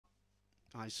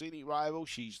Iceni Rival,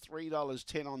 she's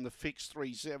 $3.10 on the fixed,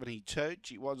 $3.70 tote.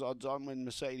 She was odds on when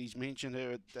Mercedes mentioned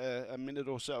her at a minute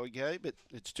or so ago, but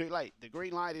it's too late. The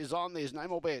green light is on. There's no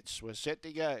more bets. We're set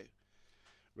to go.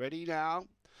 Ready now.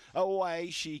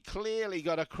 Away, she clearly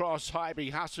got across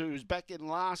Highbury Hustle, who's back in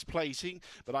last placing,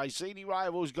 but Iceni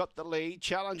Rival's got the lead.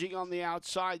 Challenging on the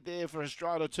outside there for a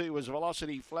stride or two was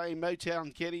Velocity Flame.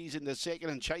 Motown Kenny's in the second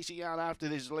and chasing out after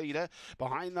this leader.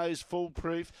 Behind those,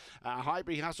 Foolproof.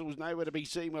 Highbury Hustle's nowhere to be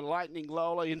seen with Lightning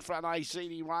Lola in front.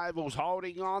 Iceni Rivals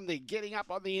holding on. They're getting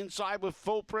up on the inside with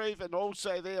Foolproof, and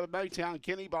also there Motown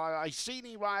Kenny. By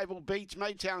Iceni Rival beats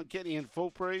Motown Kenny and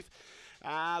Foolproof.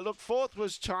 Look, fourth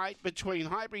was tight between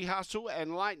Highbury Hustle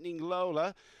and Lightning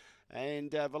Lola.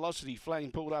 And Velocity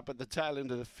Flame pulled up at the tail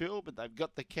end of the field, but they've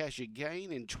got the cash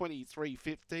again in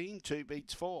 23.15. 2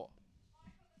 beats 4.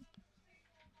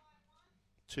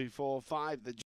 2, 4, 5. The